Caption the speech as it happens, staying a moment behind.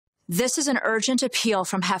This is an urgent appeal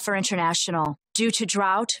from Heifer International. Due to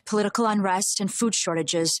drought, political unrest, and food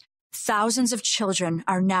shortages, thousands of children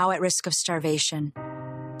are now at risk of starvation.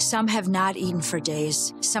 Some have not eaten for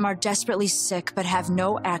days. Some are desperately sick but have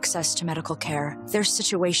no access to medical care. Their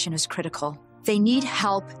situation is critical. They need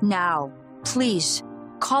help now. Please,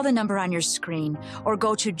 call the number on your screen or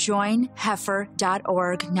go to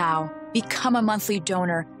joinheifer.org now. Become a monthly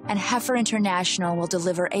donor, and Heifer International will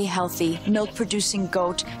deliver a healthy, milk-producing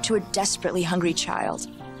goat to a desperately hungry child.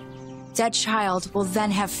 That child will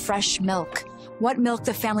then have fresh milk. What milk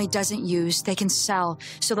the family doesn't use, they can sell,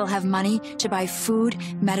 so they'll have money to buy food,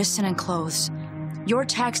 medicine, and clothes. Your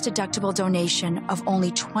tax-deductible donation of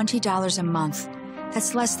only $20 a month,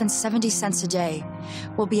 that's less than 70 cents a day,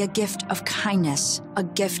 will be a gift of kindness, a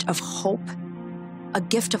gift of hope, a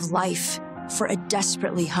gift of life for a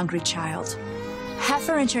desperately hungry child.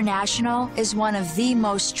 Heifer International is one of the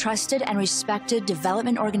most trusted and respected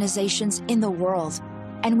development organizations in the world.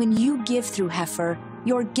 And when you give through Heifer,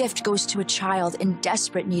 your gift goes to a child in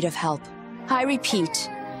desperate need of help. I repeat,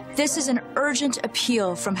 this is an urgent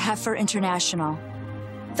appeal from Heifer International.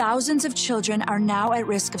 Thousands of children are now at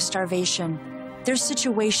risk of starvation. Their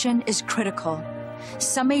situation is critical.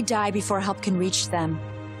 Some may die before help can reach them.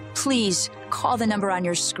 Please call the number on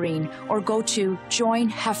your screen or go to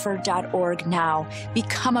joinheifer.org now.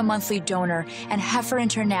 Become a monthly donor, and Heifer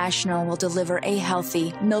International will deliver a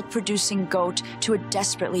healthy, milk-producing goat to a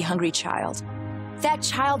desperately hungry child. That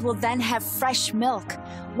child will then have fresh milk.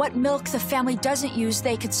 What milk the family doesn't use,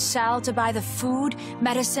 they could sell to buy the food,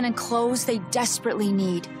 medicine, and clothes they desperately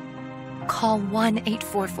need. Call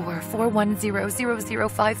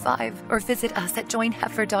 1-844-410-0055 or visit us at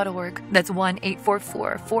joinheifer.org. That's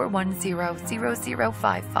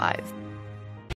 1-844-410-0055.